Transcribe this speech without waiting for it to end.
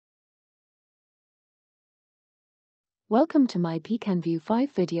Welcome to my PCAN-View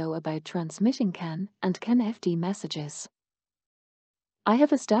 5 video about transmitting CAN and CAN-FD messages. I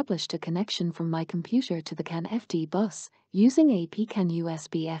have established a connection from my computer to the CAN-FD bus using a PCAN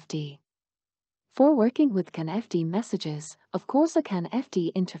USB FD. For working with CAN-FD messages, of course a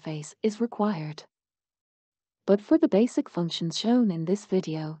CAN-FD interface is required. But for the basic functions shown in this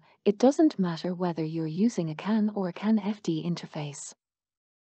video, it doesn't matter whether you're using a CAN or a CAN-FD interface.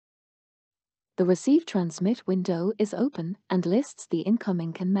 The Receive Transmit window is open and lists the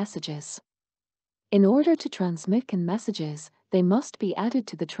incoming CAN messages. In order to transmit CAN messages, they must be added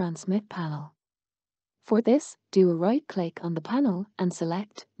to the Transmit panel. For this, do a right-click on the panel and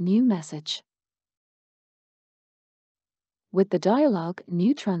select New Message. With the dialog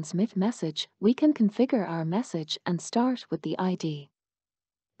New Transmit Message, we can configure our message and start with the ID.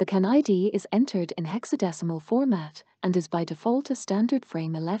 The CAN ID is entered in hexadecimal format and is by default a standard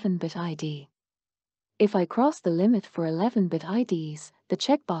frame 11-bit ID. If I cross the limit for 11-bit IDs, the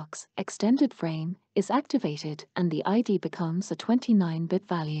checkbox Extended Frame is activated and the ID becomes a 29-bit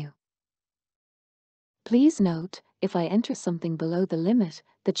value. Please note, if I enter something below the limit,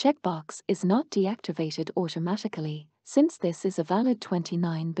 the checkbox is not deactivated automatically, since this is a valid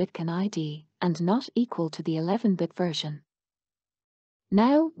 29-bit CAN ID and not equal to the 11-bit version.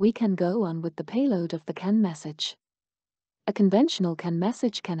 Now we can go on with the payload of the CAN message. A conventional CAN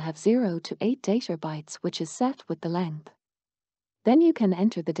message can have 0 to 8 data bytes, which is set with the length. Then you can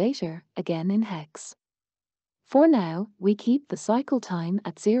enter the data, again in hex. For now, we keep the cycle time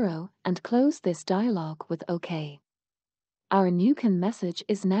at 0 and close this dialog with OK. Our new CAN message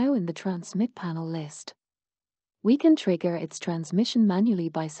is now in the Transmit panel list. We can trigger its transmission manually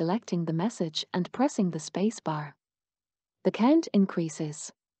by selecting the message and pressing the space bar. The count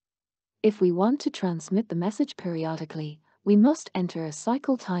increases. If we want to transmit the message periodically, we must enter a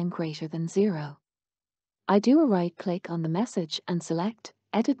cycle time greater than 0. I do a right-click on the message and select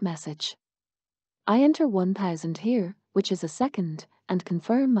Edit Message. I enter 1000 here, which is a second, and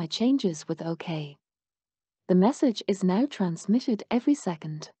confirm my changes with OK. The message is now transmitted every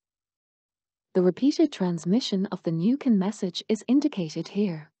second. The repeated transmission of the new CAN message is indicated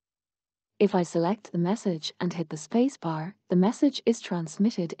here. If I select the message and hit the space bar, the message is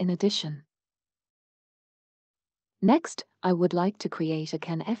transmitted in addition. Next, I would like to create a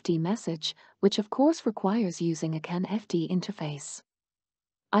CAN-FD message, which of course requires using a CAN-FD interface.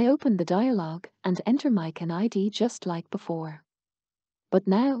 I open the dialog and enter my CAN ID just like before. But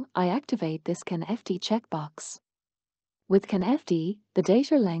now, I activate this CAN-FD checkbox. With CAN-FD, the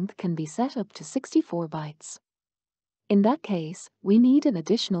data length can be set up to 64 bytes. In that case, we need an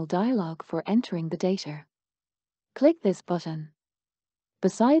additional dialog for entering the data. Click this button.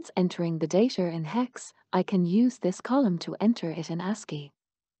 Besides entering the data in hex, I can use this column to enter it in ASCII.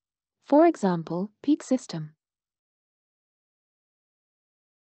 For example, PEAK-System.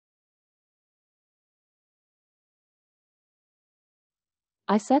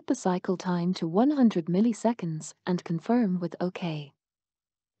 I set the cycle time to 100 milliseconds and confirm with OK.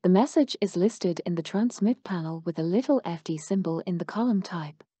 The message is listed in the Transmit panel with a little FD symbol in the column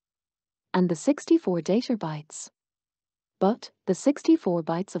type. And the 64 data bytes. But the 64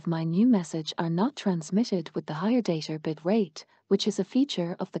 bytes of my new message are not transmitted with the higher data bit rate, which is a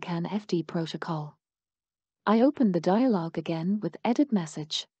feature of the CAN-FD protocol. I open the dialog again with Edit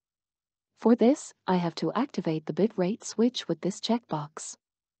Message. For this, I have to activate the bit rate switch with this checkbox.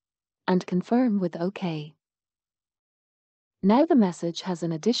 And confirm with OK. Now the message has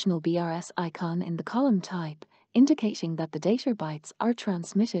an additional BRS icon in the column type, indicating that the data bytes are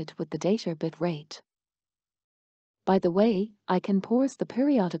transmitted with the data bit rate. By the way, I can pause the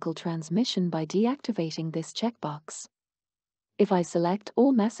periodical transmission by deactivating this checkbox. If I select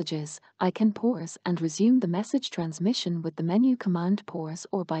all messages, I can pause and resume the message transmission with the menu command pause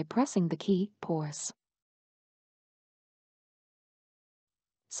or by pressing the key pause.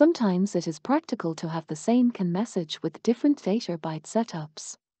 Sometimes it is practical to have the same CAN message with different data byte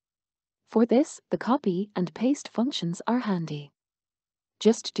setups. For this, the copy and paste functions are handy.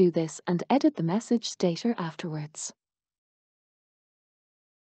 Just do this and edit the message data afterwards.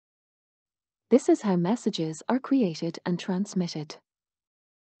 This is how messages are created and transmitted.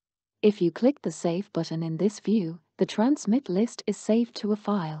 If you click the Save button in this view, the transmit list is saved to a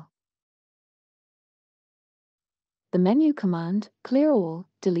file. The menu command, Clear All,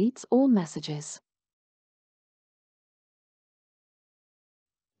 deletes all messages.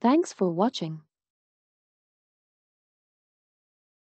 Thanks for watching.